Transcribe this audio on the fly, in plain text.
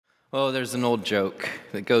Oh, there's an old joke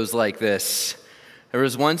that goes like this. There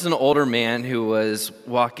was once an older man who was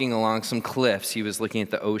walking along some cliffs. He was looking at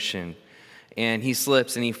the ocean, and he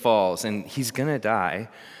slips and he falls, and he's gonna die.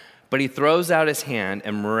 But he throws out his hand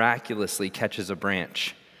and miraculously catches a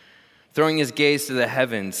branch. Throwing his gaze to the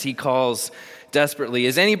heavens, he calls desperately,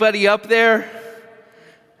 "Is anybody up there?"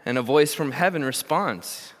 And a voice from heaven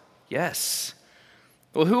responds, "Yes."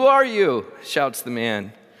 "Well, who are you?" shouts the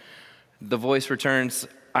man. The voice returns,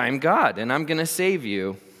 "I'm God, and I'm going to save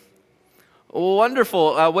you."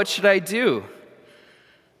 "Wonderful. What should I do?"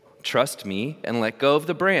 "Trust me and let go of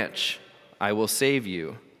the branch. I will save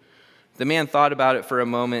you." The man thought about it for a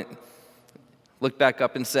moment, looked back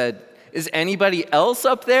up and said, "Is anybody else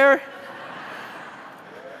up there?"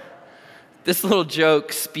 This little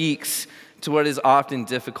joke speaks to what is often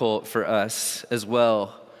difficult for us as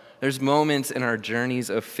well. There's moments in our journeys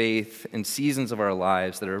of faith and seasons of our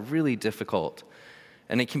lives that are really difficult.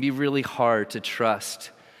 And it can be really hard to trust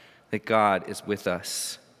that God is with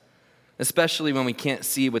us, especially when we can't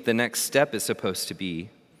see what the next step is supposed to be.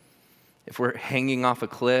 If we're hanging off a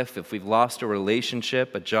cliff, if we've lost a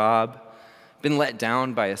relationship, a job, been let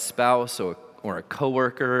down by a spouse or a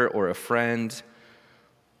coworker or a friend,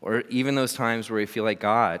 or even those times where we feel like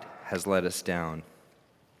God has let us down.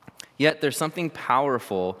 Yet there's something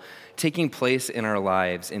powerful taking place in our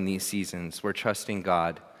lives in these seasons where trusting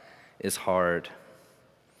God is hard.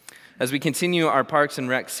 As we continue our Parks and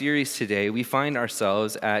Rec series today, we find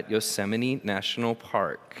ourselves at Yosemite National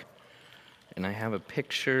Park. And I have a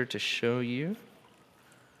picture to show you.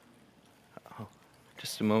 Oh,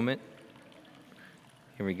 just a moment.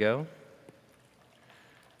 Here we go.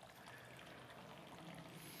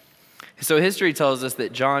 So history tells us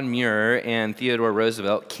that John Muir and Theodore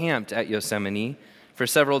Roosevelt camped at Yosemite for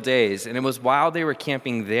several days, and it was while they were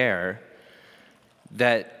camping there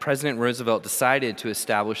that President Roosevelt decided to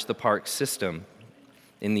establish the park system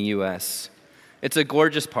in the U.S. It's a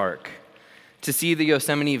gorgeous park. To see the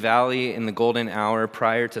Yosemite Valley in the golden hour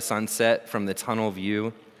prior to sunset from the tunnel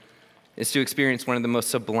view is to experience one of the most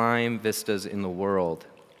sublime vistas in the world.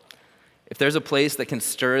 If there's a place that can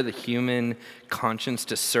stir the human conscience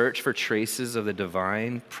to search for traces of the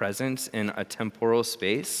divine presence in a temporal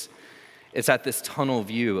space, it's at this tunnel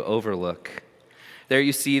view overlook. There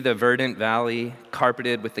you see the verdant valley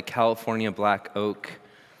carpeted with the California black oak,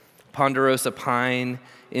 ponderosa pine,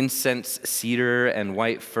 incense cedar, and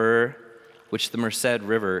white fir, which the Merced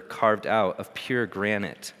River carved out of pure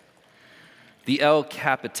granite. The El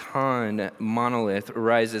Capitan monolith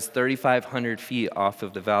rises 3,500 feet off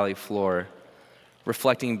of the valley floor,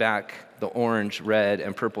 reflecting back the orange, red,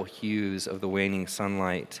 and purple hues of the waning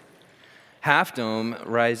sunlight. Half Dome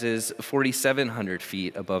rises 4,700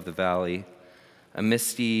 feet above the valley, a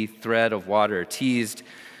misty thread of water teased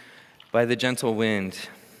by the gentle wind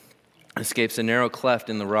escapes a narrow cleft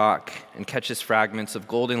in the rock and catches fragments of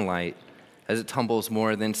golden light as it tumbles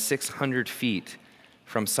more than 600 feet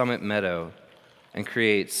from Summit Meadow and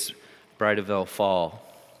creates Brideville Fall.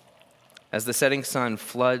 As the setting sun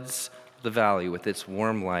floods the valley with its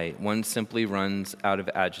warm light, one simply runs out of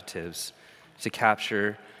adjectives to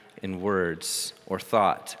capture in words or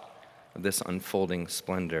thought of this unfolding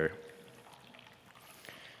splendor.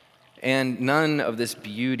 And none of this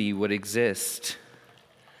beauty would exist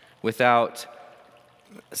without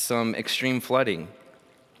some extreme flooding,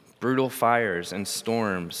 brutal fires and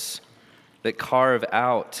storms that carve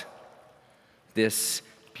out this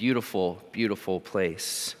beautiful, beautiful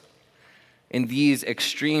place. In these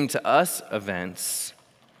extreme to us events,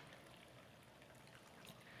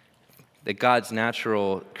 that God's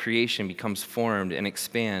natural creation becomes formed and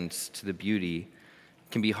expands to the beauty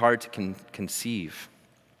can be hard to conceive.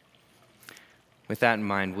 With that in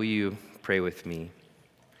mind, will you pray with me?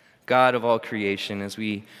 God of all creation, as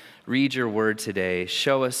we read your word today,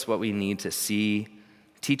 show us what we need to see,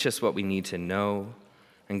 teach us what we need to know,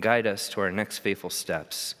 and guide us to our next faithful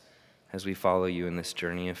steps as we follow you in this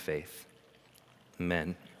journey of faith.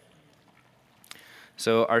 Amen.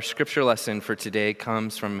 So our scripture lesson for today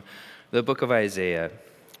comes from the book of Isaiah,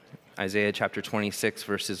 Isaiah chapter 26,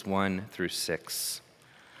 verses 1 through 6.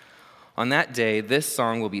 On that day, this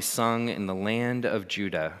song will be sung in the land of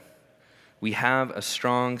Judah. We have a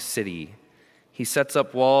strong city. He sets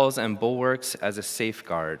up walls and bulwarks as a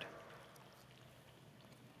safeguard.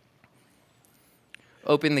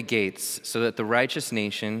 Open the gates so that the righteous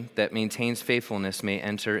nation that maintains faithfulness may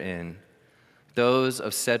enter in. Those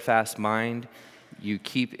of steadfast mind you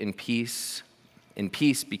keep in peace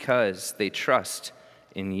because they trust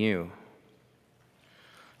in you.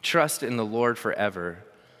 Trust in the Lord forever,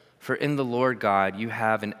 for in the Lord God you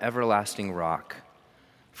have an everlasting rock.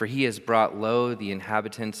 For he has brought low the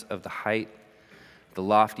inhabitants of the height, the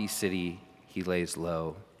lofty city he lays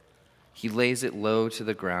low. He lays it low to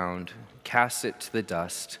the ground, casts it to the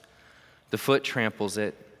dust. The foot tramples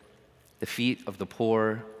it, the feet of the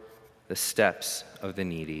poor, the steps of the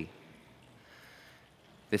needy.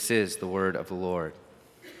 This is the word of the Lord.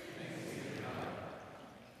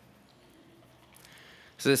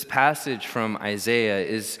 So this passage from Isaiah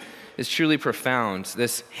is truly profound.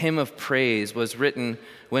 This hymn of praise was written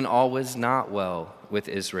when all was not well with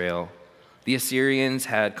Israel. The Assyrians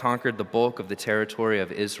had conquered the bulk of the territory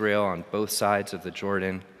of Israel on both sides of the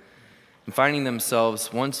Jordan, and finding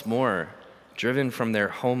themselves once more driven from their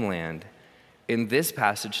homeland. In this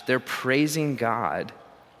passage, they're praising God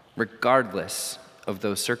regardless of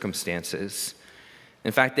those circumstances.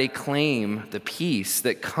 In fact, they claim the peace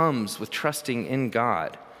that comes with trusting in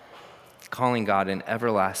God, calling God an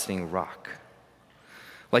everlasting rock.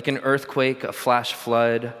 Like an earthquake, a flash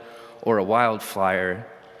flood, or a wildfire,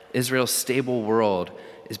 Israel's stable world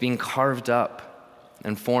is being carved up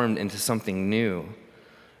and formed into something new.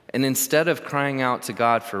 And instead of crying out to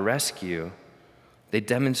God for rescue, they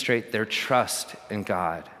demonstrate their trust in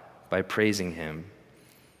God by praising him.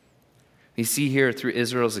 We see here through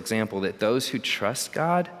Israel's example that those who trust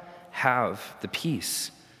God have the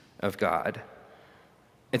peace of God.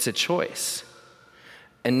 It's a choice.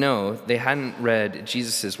 And no, they hadn't read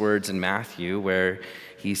Jesus' words in Matthew where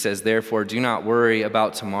he says, "Therefore, do not worry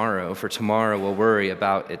about tomorrow, for tomorrow will worry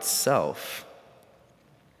about itself."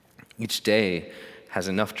 Each day has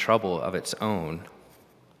enough trouble of its own.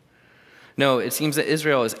 No, it seems that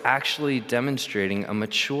Israel is actually demonstrating a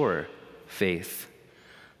mature faith,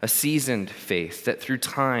 a seasoned faith that through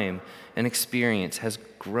time and experience has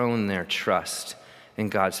grown their trust in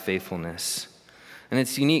God's faithfulness. And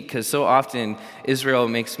it's unique because so often Israel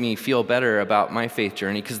makes me feel better about my faith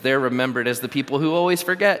journey because they're remembered as the people who always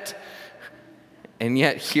forget. And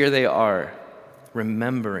yet here they are,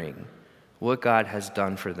 remembering what God has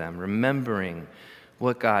done for them, remembering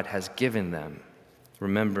what God has given them,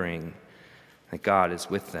 remembering that God is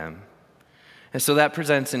with them. And so that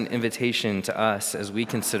presents an invitation to us as we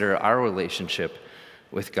consider our relationship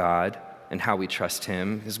with God and how we trust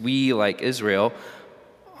him. Because we, like Israel,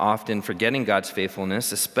 often forgetting God's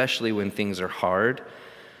faithfulness, especially when things are hard,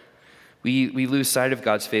 we lose sight of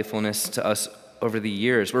God's faithfulness to us over the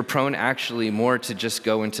years. We're prone actually more to just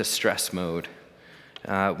go into stress mode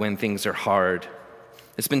when things are hard.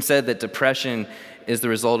 It's been said that depression is the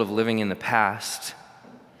result of living in the past,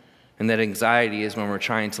 and that anxiety is when we're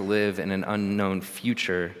trying to live in an unknown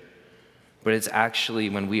future. But it's actually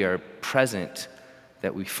when we are present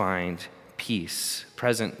that we find peace,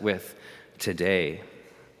 present with today.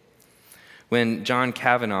 When John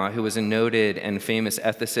Kavanaugh, who was a noted and famous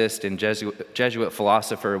ethicist and Jesuit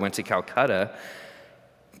philosopher, went to Calcutta,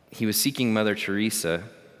 he was seeking Mother Teresa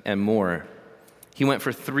and more. He went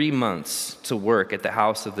for 3 months to work at the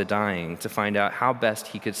House of the Dying to find out how best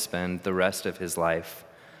he could spend the rest of his life.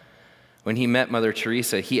 When he met Mother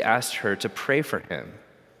Teresa, he asked her to pray for him.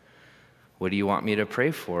 "What do you want me to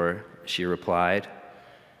pray for?" she replied.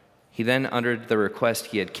 He then uttered the request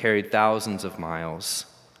he had carried thousands of miles.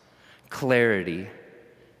 "Clarity.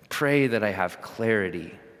 Pray that I have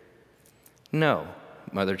clarity." "No,"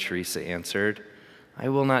 Mother Teresa answered, "I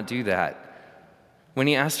will not do that." When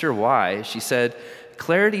he asked her why, she said,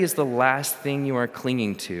 "Clarity is the last thing you are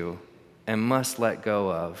clinging to and must let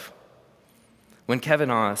go of." When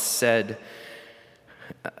Kavanaugh said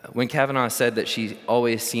that she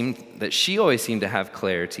always seemed to have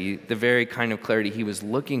clarity, the very kind of clarity he was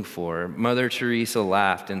looking for, Mother Teresa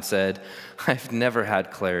laughed and said, "I've never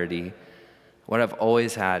had clarity. What I've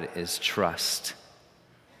always had is trust.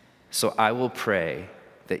 So I will pray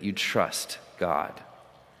that you trust God."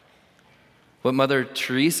 What Mother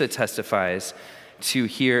Teresa testifies to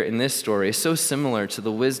here in this story is so similar to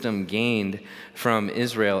the wisdom gained from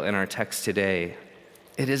Israel in our text today.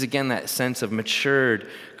 It is again that sense of matured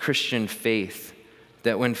Christian faith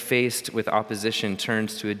that when faced with opposition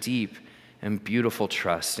turns to a deep and beautiful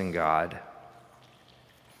trust in God.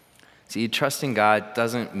 See, trusting God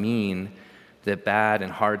doesn't mean that bad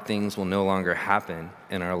and hard things will no longer happen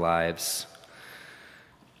in our lives.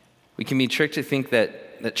 We can be tricked to think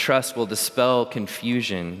that trust will dispel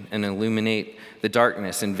confusion and illuminate the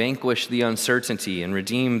darkness and vanquish the uncertainty and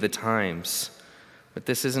redeem the times. But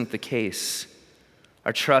this isn't the case.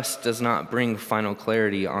 Our trust does not bring final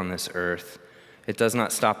clarity on this earth. It does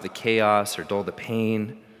not stop the chaos or dull the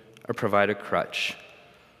pain or provide a crutch.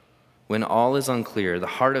 When all is unclear, the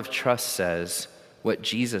heart of trust says what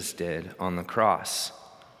Jesus did on the cross.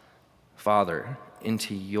 "Father,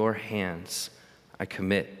 into your hands I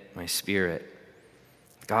commit my spirit."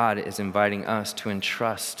 God is inviting us to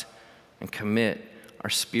entrust and commit our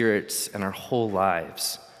spirits and our whole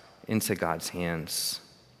lives into God's hands.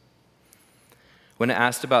 When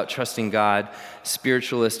asked about trusting God,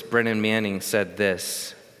 spiritualist Brennan Manning said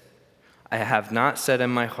this: "I have not said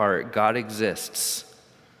in my heart, God exists,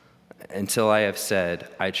 until I have said,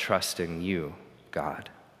 I trust in you, God."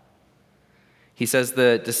 He says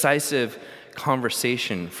the decisive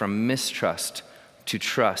conversation from mistrust to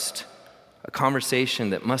trust, a conversation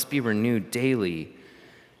that must be renewed daily,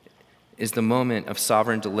 is the moment of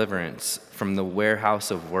sovereign deliverance from the warehouse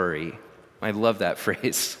of worry. I love that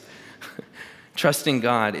phrase. Trusting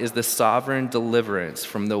God is the sovereign deliverance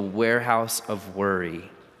from the warehouse of worry.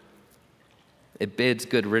 It bids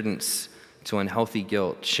good riddance to unhealthy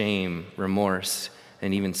guilt, shame, remorse,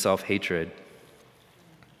 and even self-hatred.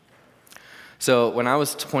 So when I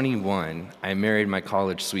was 21, I married my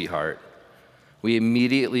college sweetheart. We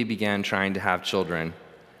immediately began trying to have children.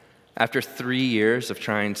 After 3 years of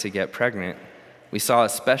trying to get pregnant, we saw a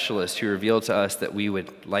specialist who revealed to us that we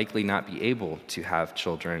would likely not be able to have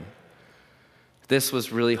children. This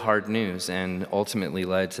was really hard news and ultimately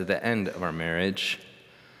led to the end of our marriage.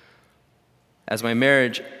 As my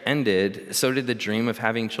marriage ended, so did the dream of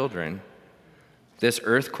having children. This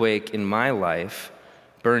earthquake in my life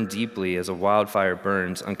burned deeply as a wildfire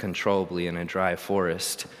burns uncontrollably in a dry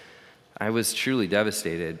forest. I was truly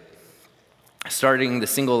devastated. Starting the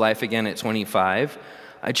single life again at 25,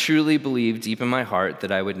 I truly believed deep in my heart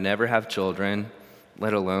that I would never have children,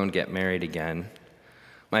 let alone get married again.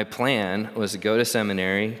 My plan was to go to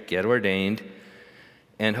seminary, get ordained,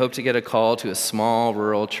 and hope to get a call to a small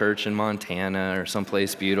rural church in Montana or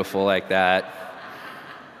someplace beautiful like that.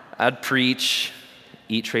 I'd preach,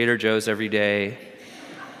 eat Trader Joe's every day,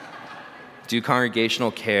 do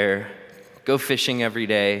congregational care, go fishing every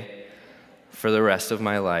day for the rest of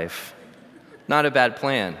my life. Not a bad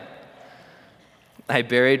plan. I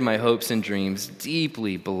buried my hopes and dreams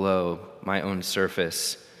deeply below my own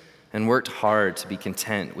surface and worked hard to be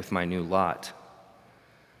content with my new lot.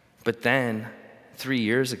 But then, 3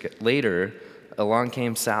 years later, along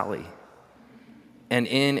came Sally. And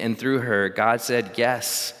in and through her, God said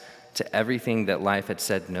yes to everything that life had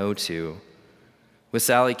said no to. With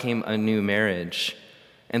Sally came a new marriage,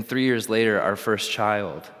 and 3 years later, our first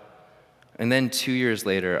child. And then 2 years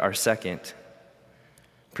later, our second.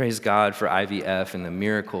 Praise God for IVF and the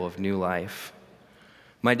miracle of new life.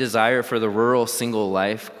 My desire for the rural single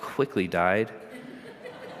life quickly died,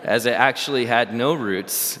 as it actually had no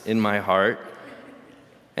roots in my heart,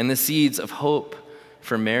 and the seeds of hope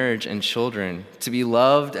for marriage and children, to be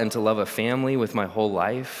loved and to love a family with my whole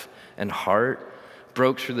life and heart,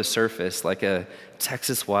 broke through the surface like a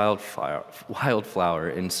Texas wildflower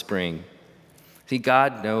in spring. See,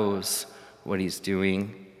 God knows what he's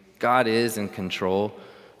doing. God is in control.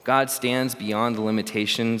 God stands beyond the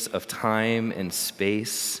limitations of time and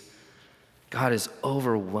space. God is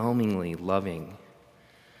overwhelmingly loving.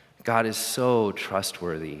 God is so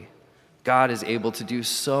trustworthy. God is able to do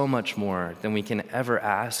so much more than we can ever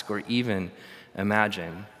ask or even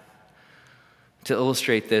imagine. To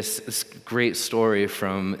illustrate this great story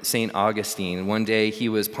from St. Augustine, one day he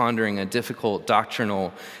was pondering a difficult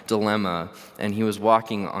doctrinal dilemma, and he was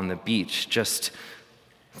walking on the beach just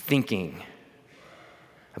thinking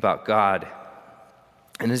about God.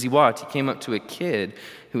 And as he walked, he came up to a kid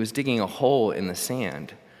who was digging a hole in the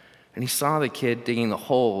sand. And he saw the kid digging the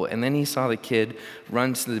hole, and then he saw the kid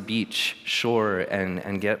run to the beach shore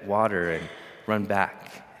and get water and run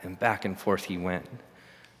back and forth he went.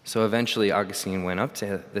 So eventually Augustine went up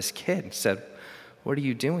to this kid and said, "What are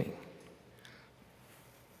you doing?"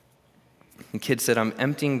 The kid said, "I'm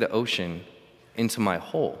emptying the ocean into my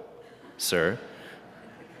hole, sir."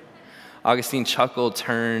 Augustine chuckled,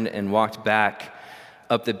 turned, and walked back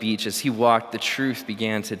up the beach. As he walked, the truth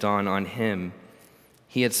began to dawn on him.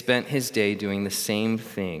 He had spent his day doing the same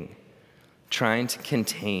thing, trying to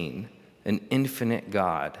contain an infinite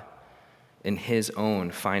God in his own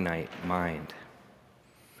finite mind.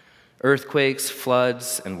 Earthquakes,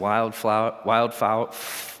 floods, and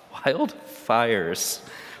wildfires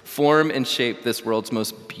form and shape this world's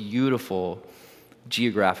most beautiful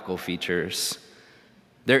geographical features.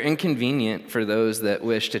 They're inconvenient for those that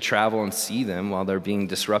wish to travel and see them while they're being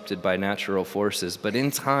disrupted by natural forces. But in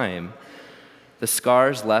time, the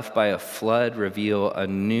scars left by a flood reveal a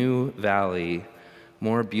new valley,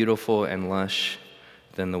 more beautiful and lush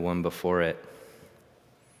than the one before it.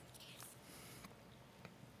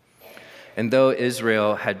 And though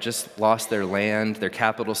Israel had just lost their land, their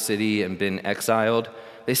capital city, and been exiled,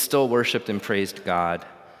 they still worshiped and praised God.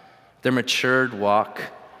 Their matured walk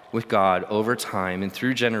with God over time and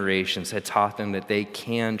through generations had taught them that they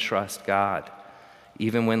can trust God,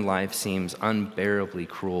 even when life seems unbearably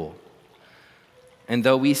cruel. And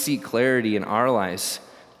though we seek clarity in our lives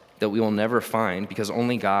that we will never find because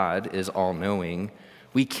only God is all-knowing,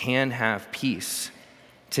 we can have peace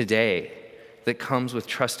today that comes with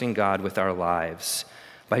trusting God with our lives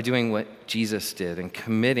by doing what Jesus did and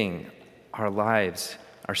committing our lives,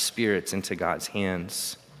 our spirits into God's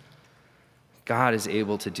hands. God is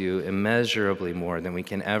able to do immeasurably more than we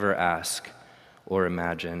can ever ask or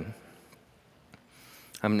imagine.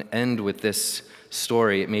 I'm going to end with this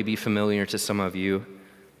story. It may be familiar to some of you.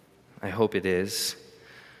 I hope it is.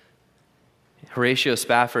 Horatio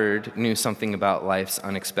Spafford knew something about life's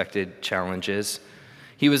unexpected challenges.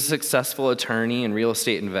 He was a successful attorney and real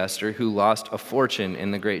estate investor who lost a fortune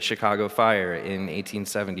in the Great Chicago Fire in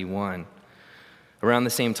 1871. Around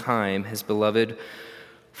the same time, his beloved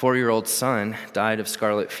 4-year-old son died of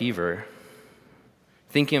scarlet fever.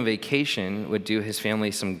 Thinking a vacation would do his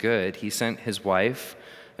family some good, he sent his wife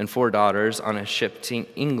and 4 daughters on a ship to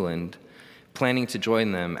England, planning to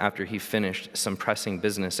join them after he finished some pressing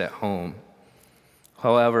business at home.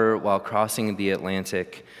 However, while crossing the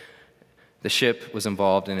Atlantic, the ship was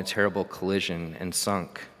involved in a terrible collision and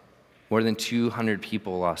sunk. More than 200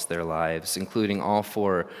 people lost their lives, including all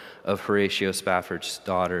 4 of Horatio Spafford's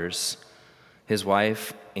daughters. His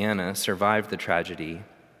wife, Anna, survived the tragedy.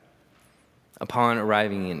 Upon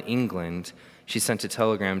arriving in England, she sent a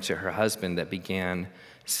telegram to her husband that began,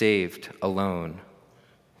 "Saved, alone.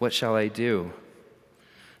 What shall I do?"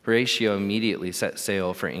 Horatio immediately set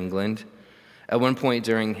sail for England. At one point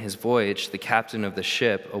during his voyage, the captain of the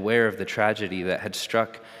ship, aware of the tragedy that had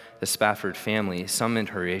struck the Spafford family, summoned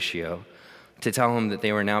Horatio to tell him that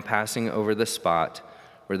they were now passing over the spot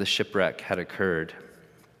where the shipwreck had occurred.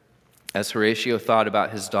 As Horatio thought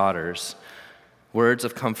about his daughters, words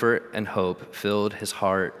of comfort and hope filled his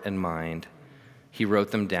heart and mind. He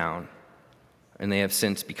wrote them down, and they have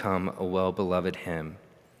since become a well-beloved hymn.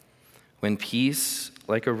 When peace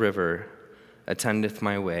like a river attendeth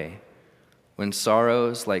my way, when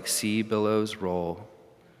sorrows like sea billows roll,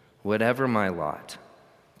 whatever my lot,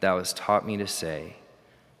 thou hast taught me to say,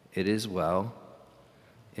 it is well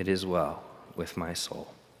with my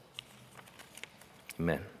soul.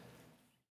 Amen.